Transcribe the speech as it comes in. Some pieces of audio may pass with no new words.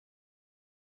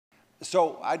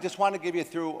So I just want to give you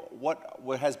through what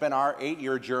has been our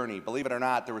 8-year journey. Believe it or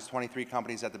not, there was 23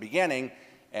 companies at the beginning,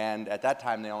 and at that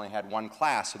time they only had one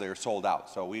class, so they were sold out.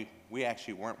 So we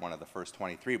actually weren't one of the first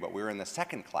 23, but we were in the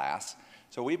second class.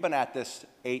 So we've been at this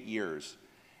 8 years.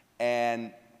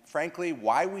 And frankly,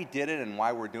 why we did it and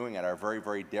why we're doing it are very,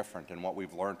 very different, and what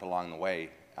we've learned along the way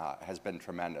has been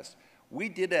tremendous. We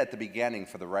did it at the beginning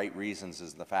for the right reasons,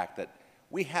 is the fact that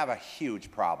we have a huge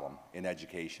problem in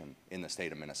education in the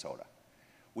state of Minnesota.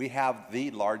 We have the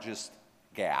largest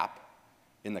gap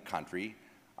in the country.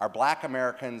 Our black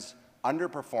Americans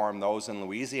underperform those in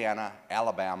Louisiana,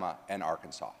 Alabama, and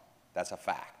Arkansas. That's a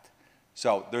fact.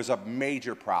 So there's a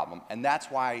major problem, and that's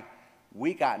why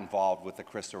we got involved with the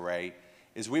Cristo Rey,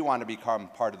 is we want to become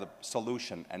part of the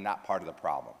solution and not part of the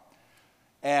problem.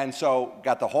 And so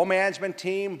got the whole management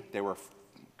team, they were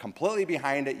completely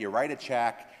behind it, you write a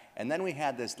check, and then we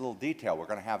had this little detail. We're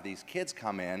going to have these kids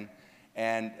come in,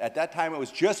 and at that time it was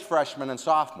just freshmen and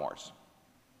sophomores.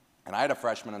 And I had a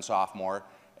freshman and sophomore,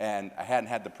 and I hadn't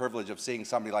had the privilege of seeing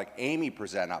somebody like Amy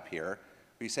present up here.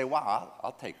 You say, wow,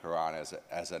 I'll take her on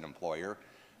as an employer.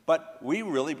 But we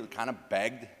really kind of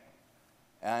begged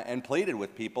and pleaded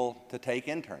with people to take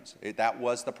interns. That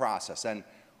was the process. And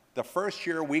the first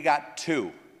year we got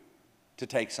 2 to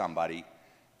take somebody,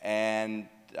 and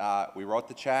we wrote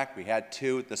the check, we had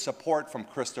 2. The support from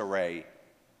Cristo Rey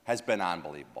has been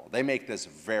unbelievable. They make this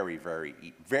very, very,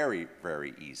 very,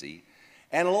 very easy.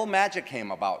 And a little magic came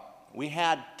about. We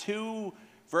had 2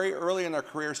 very early in their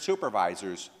career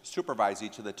supervisors supervise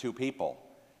each of the 2 people,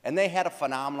 and they had a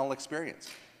phenomenal experience.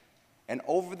 And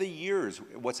over the years,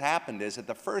 what's happened is that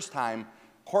the first time,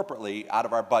 corporately, out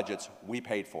of our budgets, we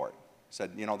paid for it.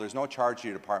 Said, you know, there's no charge to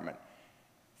your department.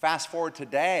 Fast forward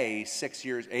today,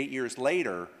 8 years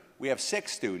later, we have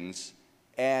 6 students,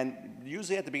 and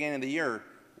usually at the beginning of the year,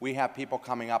 we have people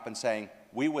coming up and saying,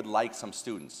 we would like some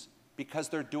students, because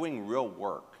they're doing real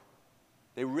work.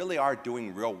 They really are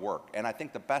doing real work, and I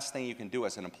think the best thing you can do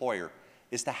as an employer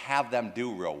is to have them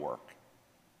do real work.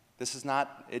 This is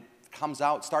not, it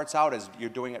starts out as you're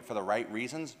doing it for the right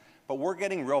reasons, but we're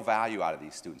getting real value out of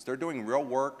these students. They're doing real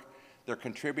work, they're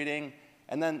contributing,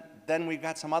 and then we've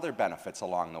got some other benefits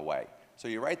along the way. So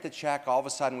you write the check, all of a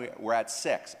sudden we're at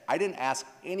 6. I didn't ask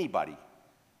anybody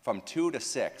from 2 to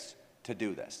 6 to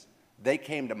do this. They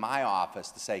came to my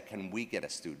office to say, can we get a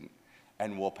student?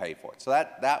 And we'll pay for it. So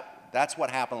that's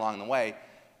what happened along the way.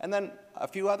 And then a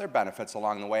few other benefits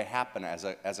along the way happen as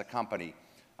a company.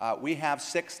 We have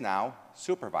 6 now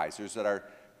supervisors that are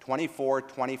 24,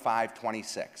 25,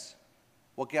 26.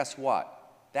 Well, guess what?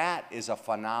 That is a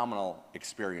phenomenal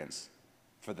experience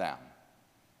for them,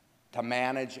 to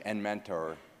manage and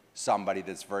mentor somebody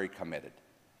that's very committed.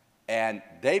 And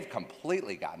they've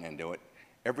completely gotten into it.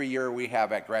 Every year we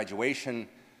have at graduation,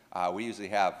 we usually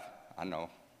have, I don't know,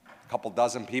 a couple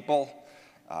dozen people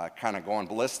kind of going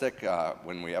ballistic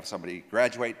when we have somebody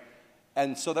graduate.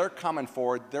 And so they're coming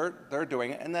forward, they're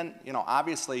doing it. And then, you know,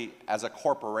 obviously as a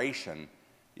corporation,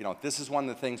 you know, this is one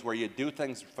of the things where you do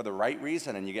things for the right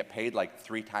reason and you get paid like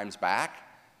 3 times back.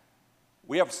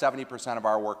 We have 70% of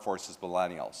our workforce is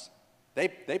millennials. They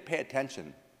pay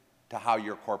attention to how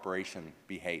your corporation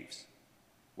behaves,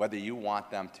 whether you want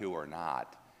them to or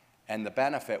not. And the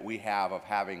benefit we have of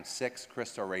having 6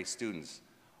 Cristo Rey students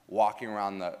walking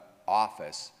around the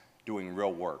office doing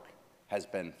real work has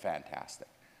been fantastic.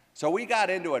 So we got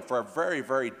into it for a very,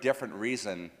 very different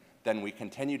reason than we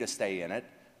continue to stay in it.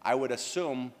 I would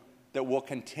assume that we'll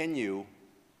continue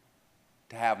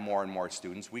to have more and more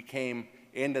students. We came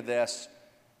into this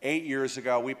 8 years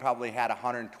ago. We probably had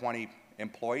 120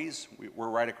 employees. We're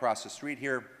right across the street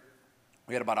here.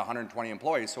 We had about 120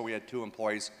 employees, so we had 2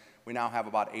 employees. We now have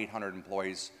about 800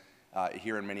 employees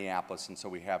here in Minneapolis, and so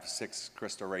we have 6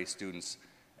 Cristo Rey students,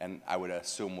 and I would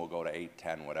assume we'll go to 8,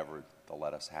 10, whatever they'll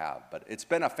let us have. But it's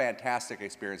been a fantastic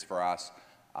experience for us.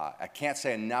 I can't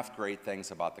say enough great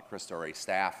things about the Cristo Rey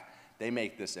staff. They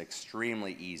make this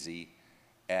extremely easy,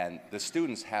 and the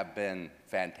students have been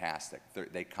fantastic.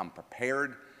 They come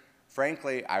prepared.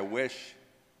 Frankly, I wish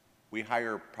we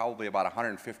hire probably about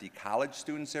 150 college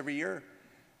students every year.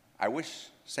 I wish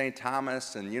St.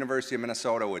 Thomas and University of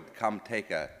Minnesota would come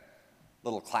take a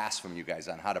little class from you guys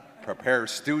on how to prepare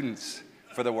students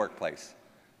for the workplace.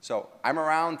 So I'm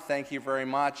around. Thank you very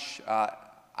much.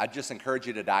 I just encourage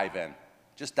you to dive in.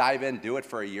 Just dive in, do it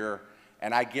for a year,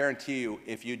 and I guarantee you,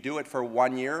 if you do it for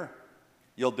 1 year,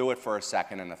 you'll do it for a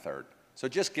second and a third. So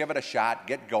just give it a shot,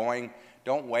 get going,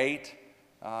 don't wait,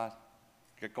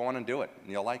 get going and do it,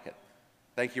 and you'll like it.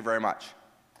 Thank you very much.